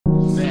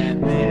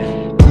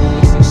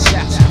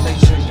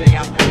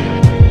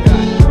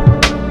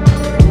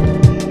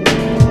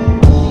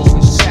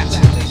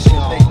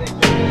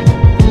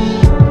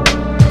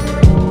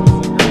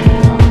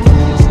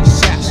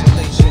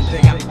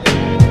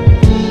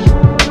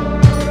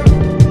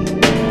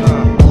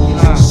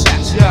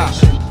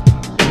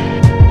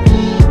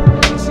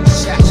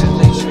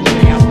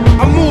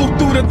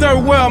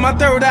My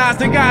third eye's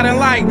the guiding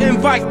light,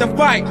 invite the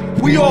fight.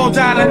 We all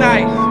die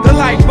tonight. The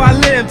life I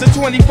live, the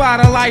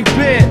 25 to life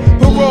bid.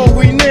 Parole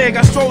renege,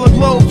 I stroll a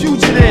globe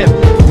fugitive.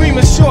 Cream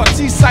is short,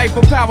 T-sight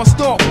for power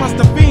stalk, plus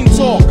the fiend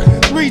talk.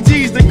 3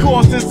 G's the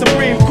cost in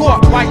Supreme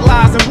Court. White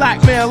lies and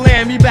blackmail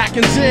land me back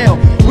in jail.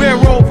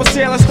 Railroad for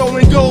sale,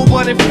 stolen gold,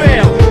 but it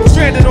failed.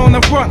 Stranded on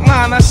the front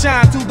line, I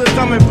shine through the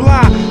dumb and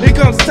blind. Here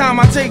comes time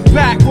I take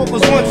back what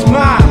was once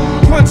mine.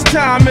 Crunch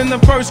time in the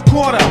first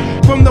quarter,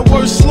 from the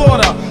worst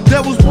slaughter.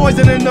 Devil's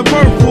poison in the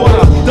birth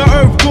water. The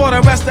earth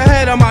daughter rests the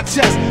head on my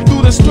chest.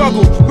 Through the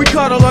struggle, we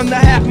cuddle under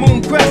half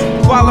moon crest.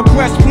 While the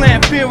press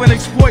plant fear and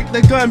exploit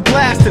the gun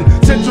blasting.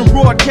 Central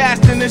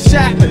broadcasting and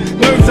shackling,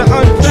 nerves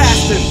are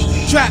unfastened.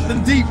 Trapped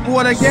in deep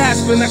water,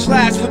 gasping. I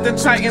clash with the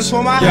titans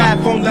for my hat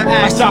from the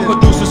action. I stop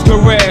producers'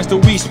 careers, the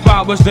weak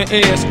spot was the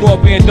air.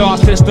 Scorpion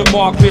darts, pistol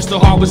mark, pistol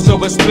heart with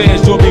silver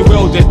spears. You're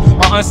bewildered,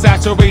 my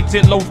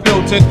unsaturated, low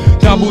filtered.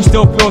 Double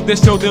still filtered,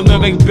 still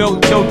delivering,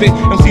 built, tilted.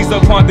 MCs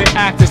upon the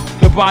actors,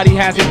 the body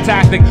has a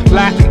tactic.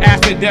 Lactic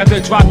acid,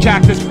 desert, drop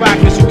cactus,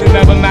 practice. You can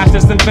never match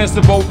this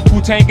invincible.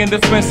 Wu-Tang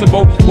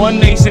indispensable. One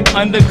nation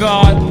under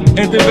God,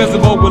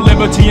 indivisible with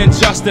liberty and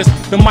justice.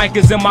 The mic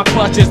is in my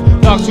clutches.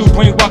 Thugs who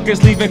bring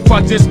buckets, leaving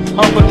crutches.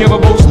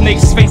 Unforgivable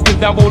snakes face the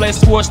devil as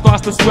sword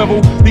starts to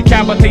swivel.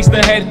 Decapitates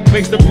the head,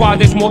 makes the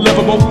projects more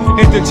livable.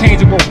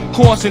 Interchangeable,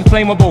 coarse and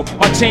flammable.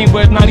 Our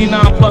chamber is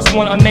 99 plus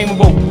 1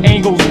 unnameable.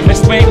 Angles and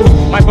spangles,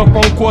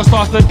 microphone cord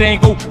starts to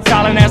dangle.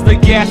 Silent as the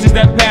gases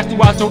that pass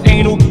throughout your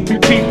anal. You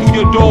peek through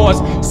your doors,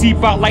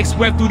 seep out like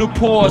sweat through the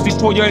pores.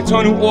 Destroy your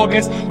internal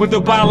organs with the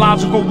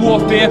biological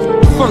warfare.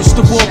 First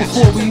of all,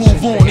 before we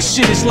move on, this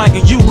shit is like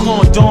a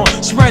Yukon dawn.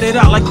 Spread it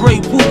out like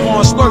great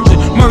coupon, splurging,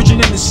 merging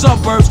in the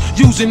suburbs.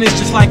 Using this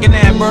just like an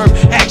adverb.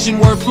 Action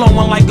word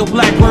flowing like a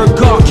blackbird.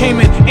 God came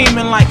in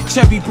aiming like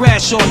Chevy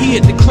Bradshaw. He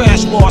hit the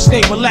crash bar.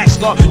 Stay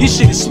relaxed, God. Your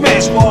shit is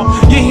smash ball.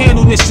 You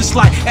handle this just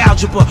like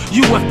algebra.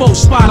 UFO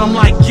spot, I'm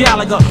like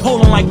Gallagher.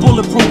 Hold on like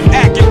bulletproof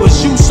accurate.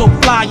 You so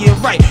fly, yeah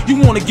right. You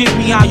wanna get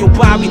me out your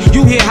Bobby.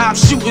 You hear how I'm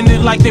shooting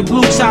it like they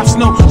blue tops.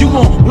 No, you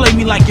won't play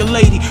me like your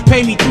lady.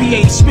 Pay me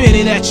 380, spit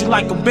it at you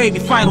like a baby.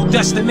 Final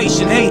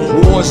destination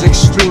 80. War's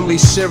extremely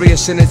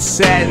serious and it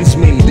saddens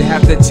me to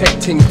have to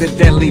take things to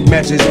deadly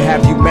measures. To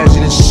have you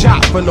measured and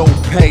shot for no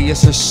pay.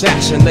 It's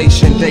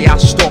assassination day. I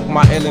stalk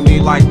my enemy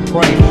like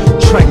prey.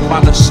 Tranked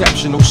by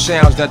deceptional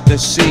sounds that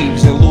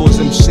deceives and lures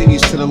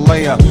MCs to the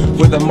layer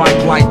with a mic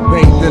like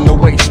bait in the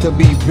waist to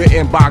be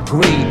bitten by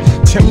greed.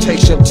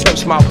 Temptation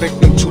tempts my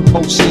victim to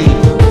proceed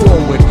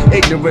forward.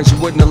 Ignorance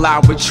wouldn't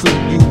allow retreat.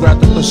 You'd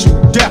rather pursue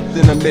death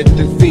than admit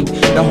defeat.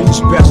 Now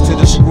who's best to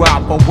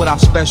describe but what I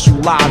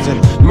specialize in?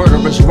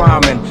 Murderous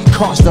rhyming,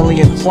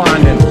 constantly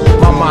entwining.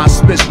 My mind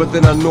spits with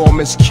an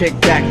enormous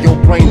kickback. Your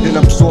brain then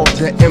absorbs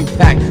the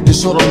impact.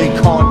 Disorderly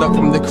conduct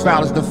from the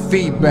crowd is the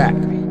feedback.